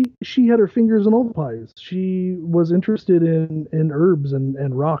 she had her fingers in all the pies. She was interested in herbs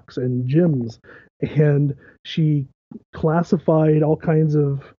and rocks and gems, and she classified all kinds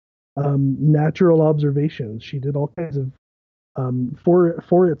of natural observations. She did all kinds of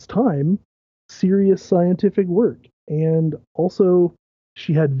for its time serious scientific work, and also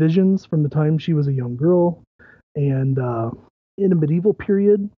she had visions from the time she was a young girl, and in a medieval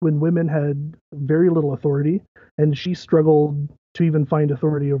period when women had very little authority and she struggled to even find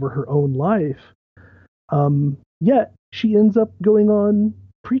authority over her own life. Yet she ends up going on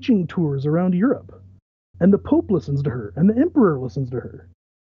preaching tours around Europe, and the Pope listens to her, and the Emperor listens to her.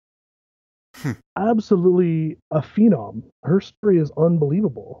 Absolutely a phenom. Her story is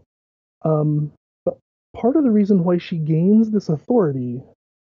unbelievable. But part of the reason why she gains this authority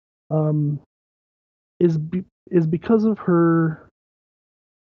um, is because of her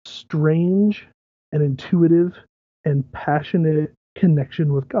strange and intuitive and passionate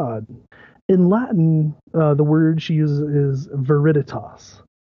connection with God. In Latin, the word she uses is viriditas.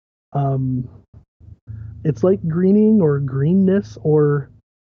 Um, it's like greening or greenness, or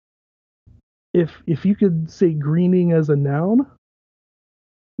if you could say greening as a noun,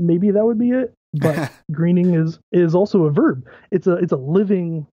 maybe that would be it. But greening is also a verb. It's a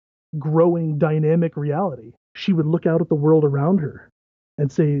living, growing, dynamic reality. She would look out at the world around her and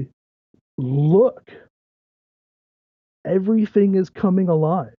say, "Look, everything is coming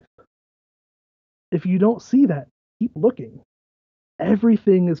alive." If you don't see that, keep looking.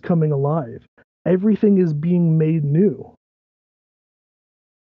 Everything is coming alive. Everything is being made new.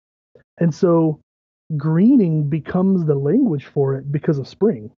 And so greening becomes the language for it because of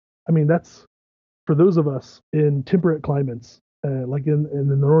spring. I mean, that's for those of us in temperate climates, like in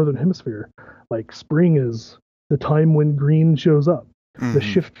the northern hemisphere, like spring is the time when green shows up. Mm-hmm. The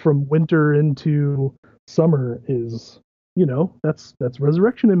shift from winter into summer is, that's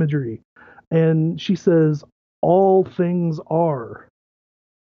resurrection imagery. And she says all things are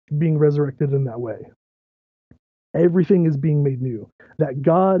being resurrected in that way. Everything is being made new. That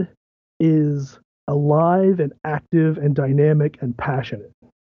God is alive and active and dynamic and passionate.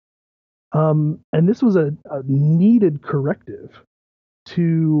 And this was a needed corrective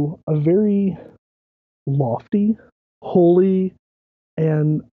to a very lofty, holy,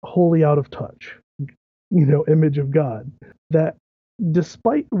 and wholly out of touch, image of God. That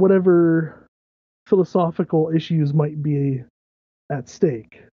despite whatever philosophical issues might be at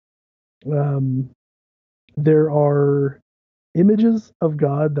stake, there are images of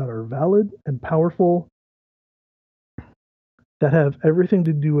God that are valid and powerful, that have everything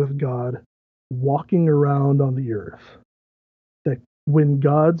to do with God walking around on the earth. That when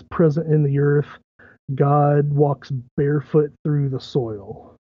God's present in the earth, God walks barefoot through the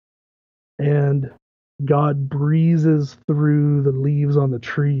soil. And God breezes through the leaves on the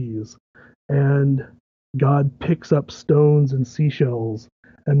trees. And God picks up stones and seashells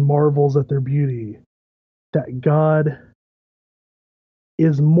and marvels at their beauty. That God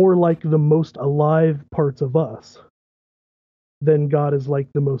is more like the most alive parts of us than God is like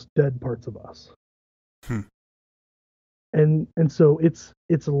the most dead parts of us. And so it's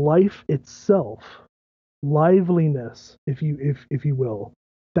life itself, liveliness, if you will,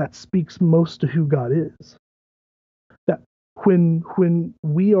 that speaks most to who God is. That when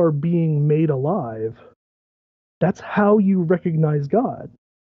we are being made alive, that's how you recognize God.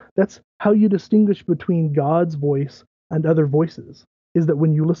 That's how you distinguish between God's voice and other voices, is that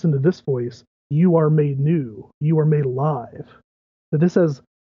when you listen to this voice, you are made new, you are made alive. That this has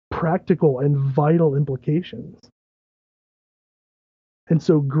practical and vital implications. And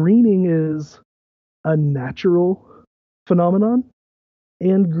so greening is a natural phenomenon,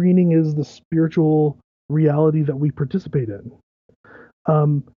 and greening is the spiritual reality that we participate in.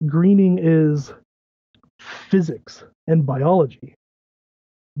 Greening is physics and biology,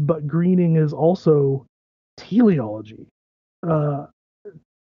 but greening is also teleology.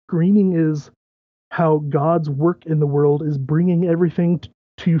 Greening is how God's work in the world is bringing everything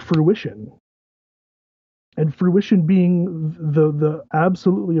to fruition. And fruition being the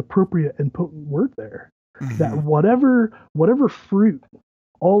absolutely appropriate and potent word there. Mm-hmm. That whatever fruit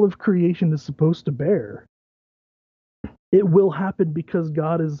all of creation is supposed to bear, it will happen because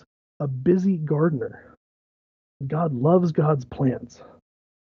God is a busy gardener. God loves God's plants.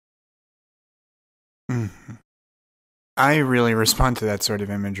 Mm-hmm. I really respond to that sort of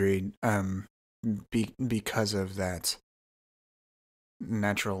imagery because of that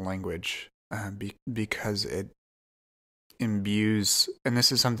natural language. Because it imbues, and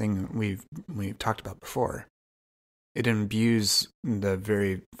this is something we've talked about before, it imbues the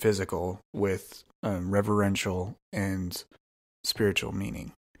very physical with reverential and spiritual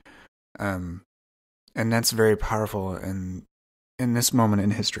meaning, and that's very powerful in this moment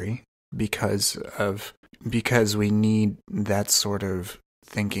in history because we need that sort of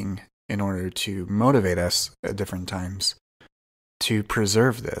thinking in order to motivate us at different times to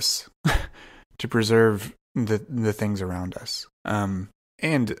preserve this. To preserve the things around us, and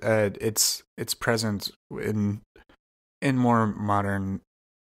it's present in more modern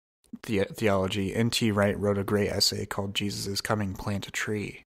theology. N.T. Wright wrote a great essay called "Jesus is Coming, Plant a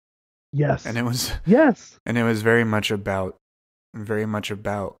Tree." Yes, and it was very much about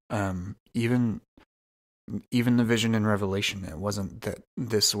even the vision in Revelation. It wasn't that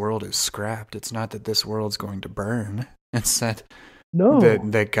this world is scrapped. It's not that this world's going to burn. It's that. No,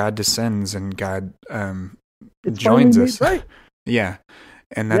 that God descends and God joins us. Right. Yeah,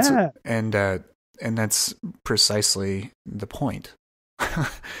 and that's and that's precisely the point.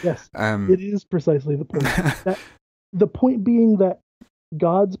 Yes, um, it is precisely the point. That the point being that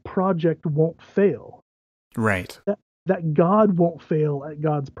God's project won't fail. right, That God won't fail at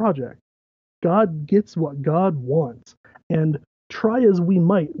God's project. God gets what God wants, and try as we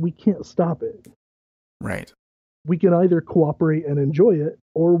might, we can't stop it. right. We can either cooperate and enjoy it,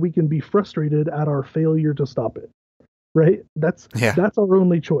 or we can be frustrated at our failure to stop it. Right? Yeah, That's our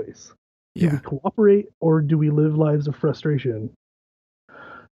only choice. Do we yeah, cooperate or do we live lives of frustration?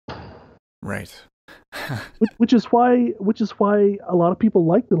 right. Which is why a lot of people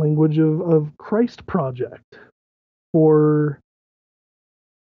like the language of Christ project for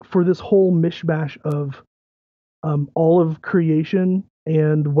this whole mishmash of all of creation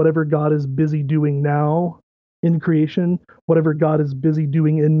and whatever God is busy doing now in creation, whatever God is busy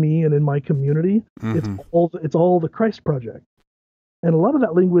doing in me and in my community. Hmm. It's all the Christ project, and a lot of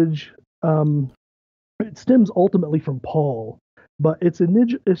that language it stems ultimately from Paul, but it's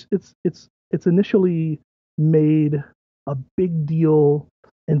initially made a big deal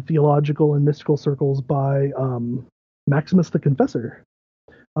in theological and mystical circles by Maximus the Confessor.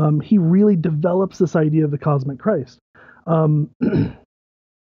 He really develops this idea of the cosmic Christ, and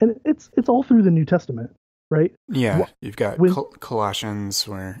it's all through the New Testament, right? Yeah, you've got When Colossians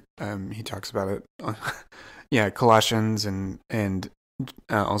where he talks about it. Yeah, Colossians and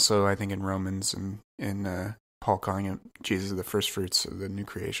also I think in Romans and in Paul calling it Jesus the first fruits of the new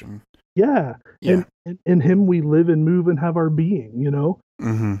creation. yeah, Yeah. and in Him we live and move and have our being.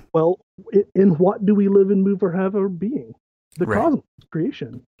 Hmm. Well, in what do we live and move or have our being? The Right. cosmos,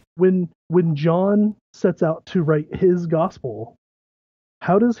 creation. When John sets out to write his gospel,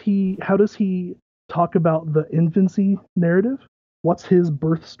 how does he talk about the infancy narrative? What's his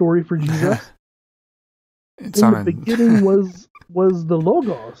birth story for Jesus? It's In on the a beginning was the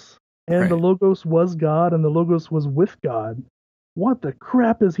Logos, and the right. Logos was God, and the Logos was with God. What the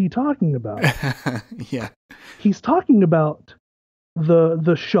crap is he talking about? Yeah. He's talking about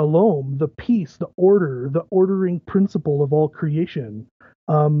the shalom, the peace, the order, the ordering principle of all creation,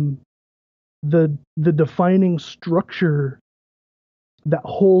 um, the defining structure that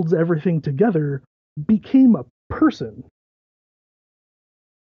holds everything together became a person.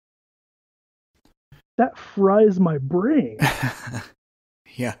 That fries my brain.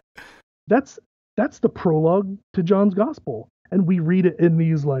 Yeah. That's that's the prologue to John's gospel, and we read it in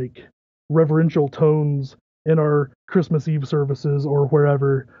these like reverential tones in our Christmas Eve services or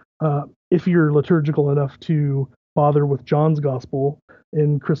wherever. If you're liturgical enough to bother with John's gospel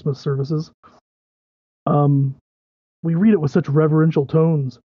in Christmas services, um, we read it with such reverential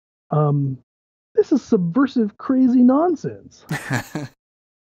tones. Um, this is subversive, crazy nonsense.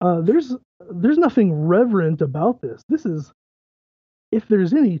 There's nothing reverent about this. This is, if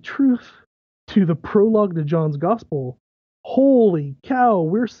there's any truth to the prologue to John's gospel, holy cow,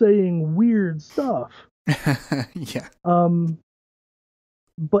 we're saying weird stuff. Yeah. Um,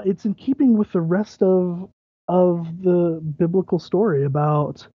 but it's in keeping with the rest of the biblical story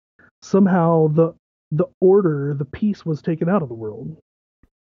about somehow the order, the peace was taken out of the world,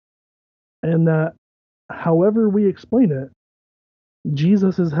 and that however we explain it,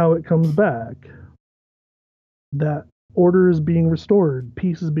 Jesus is how it comes back. That order is being restored,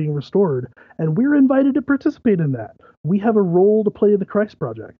 peace is being restored, and we're invited to participate in that. We have a role to play in the Christ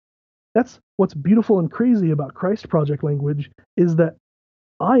Project. That's what's beautiful and crazy about Christ Project language is that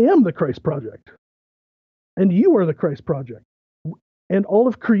I am the Christ Project, and you are the Christ Project, and all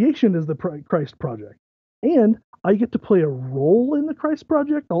of creation is the Christ Project, and I get to play a role in the Christ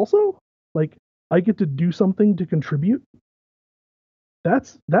Project also. Like I get to do something to contribute.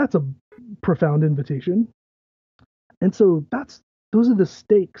 That's a profound invitation. And so those are the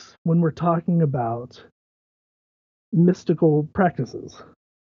stakes when we're talking about mystical practices.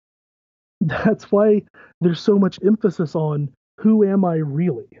 That's why there's so much emphasis on who am I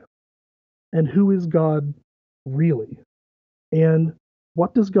really and who is God really and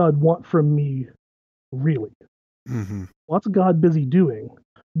what does God want from me really? Hmm. What's God busy doing?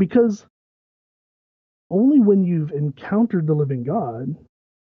 Because only when you've encountered the living God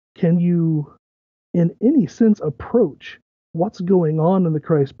can you in any sense approach what's going on in the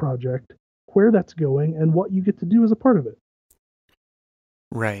Christ Project, where that's going, and what you get to do as a part of it.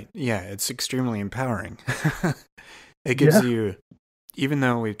 Right. Yeah, it's extremely empowering. It gives Yeah. you, even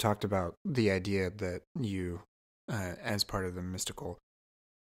though we've talked about the idea that you, as part of the mystical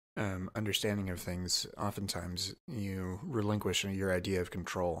understanding of things, oftentimes you relinquish your idea of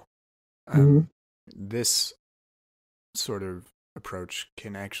control. Mm-hmm. This sort of approach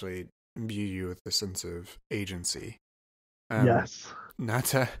can actually imbue you with a sense of agency. Yes. Not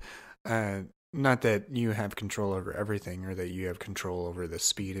to not that you have control over everything or that you have control over the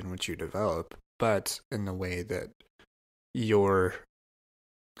speed in which you develop, but in the way that your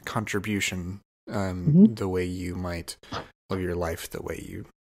contribution, the way you might live your life, the way you,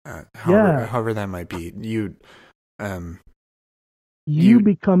 however that might be, you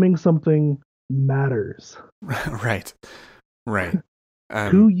becoming something matters. Right.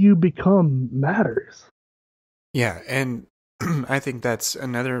 Who you become matters. Yeah, and I think that's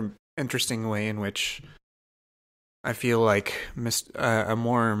another interesting way in which I feel like a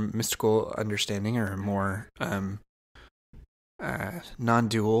more mystical understanding, or a more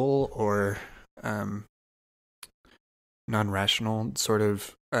non-dual or non-rational sort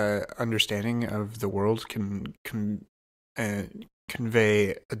of understanding of the world can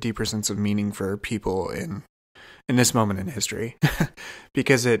convey a deeper sense of meaning for people in this moment in history,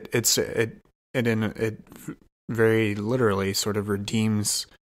 because it very literally sort of redeems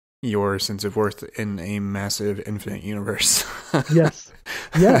your sense of worth in a massive infinite universe. Yes.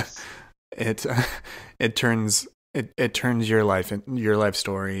 It turns your life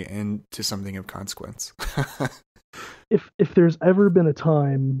story into something of consequence. If there's ever been a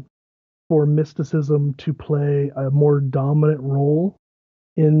time for mysticism to play a more dominant role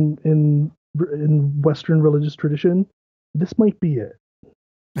in Western religious tradition, this might be it.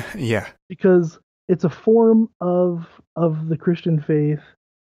 Yeah. Because it's a form of the Christian faith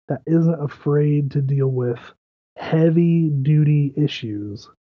that isn't afraid to deal with heavy duty issues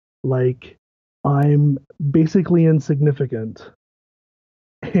like I'm basically insignificant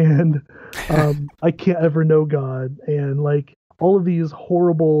and I can't ever know God, and like all of these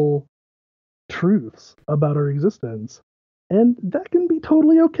horrible truths about our existence. And that can be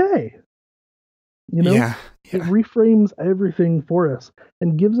totally okay. Yeah. It reframes everything for us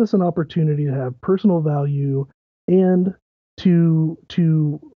and gives us an opportunity to have personal value and to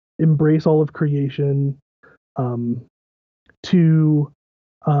embrace all of creation, to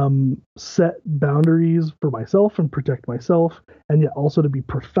set boundaries for myself and protect myself, and yet also to be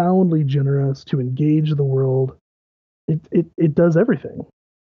profoundly generous, to engage the world. It does everything.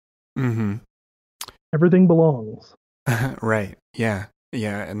 Mm-hmm. Everything belongs. Right. Yeah.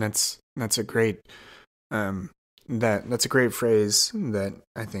 And that's a great that's a great phrase that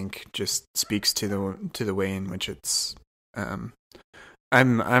I think just speaks to the way in which it's I'm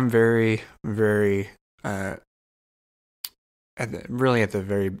very, very really at the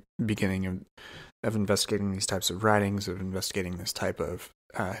very beginning of investigating these types of writings, of investigating this type of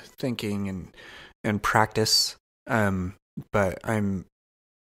thinking and practice. But I'm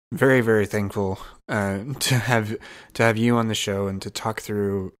very, very thankful to have you on the show and to talk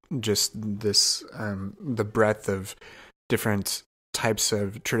through just this the breadth of different types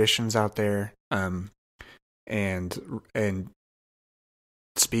of traditions out there, and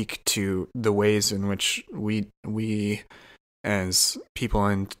speak to the ways in which we as people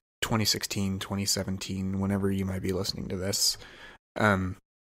in 2016, 2017, whenever you might be listening to this,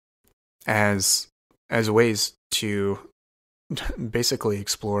 as ways to basically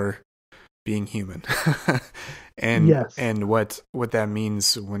explore being human and what that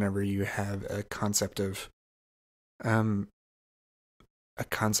means whenever you have a concept of the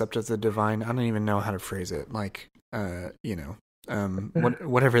divine. I don't even know how to phrase it, like whatever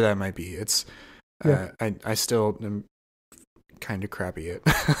that might be. It's I still am kind of crappy at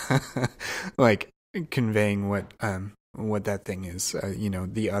like conveying what that thing is,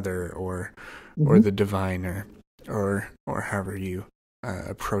 the other or the divine or however you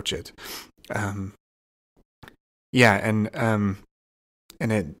approach it.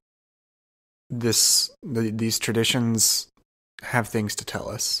 These traditions have things to tell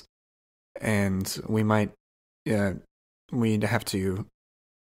us, and we'd have to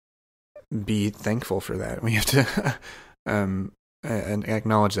be thankful for that. We have to and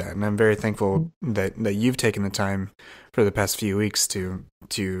acknowledge that. And I'm very thankful that you've taken the time for the past few weeks to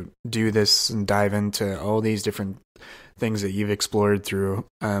do this and dive into all these different things that you've explored through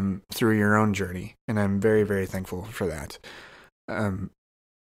your own journey. And I'm very, very thankful for that.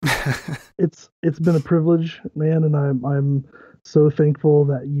 It's been a privilege, man, and I'm so thankful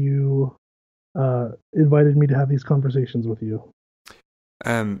that you invited me to have these conversations with you.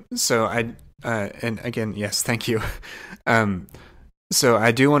 So and again, yes, thank you. So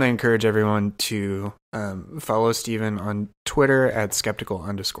I do want to encourage everyone to follow Stephen on Twitter at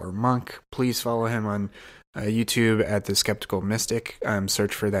skeptical_monk. Please follow him on YouTube at The Skeptical Mystic.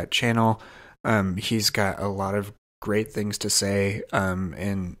 Search for that channel. He's got a lot of great things to say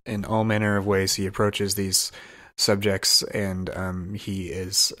in all manner of ways he approaches these subjects, and he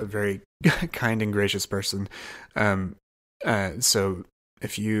is a very kind and gracious person. So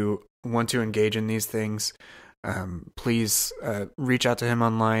if you want to engage in these things, please reach out to him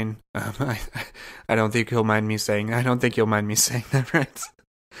online. I don't think you'll mind me saying that, right?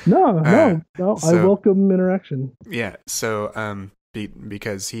 No. I welcome interaction. Yeah. So,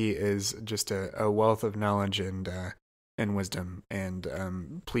 because he is just a wealth of knowledge and wisdom,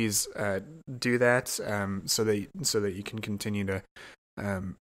 and please do that so that you can continue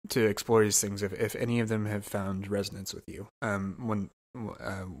to explore these things if any of them have found resonance with you. One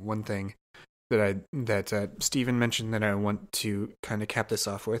thing that Stephen mentioned that I want to kind of cap this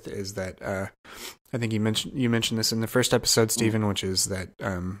off with is that I think you mentioned this in the first episode, Stephen, which is that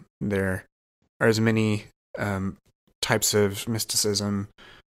there are as many types of mysticism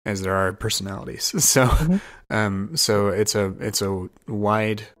as there are personalities. So so it's a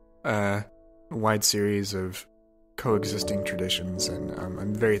wide series of coexisting traditions, and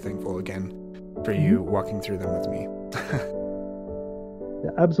I'm very thankful again for you walking through them with me.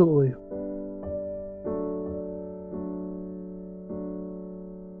 Yeah, absolutely.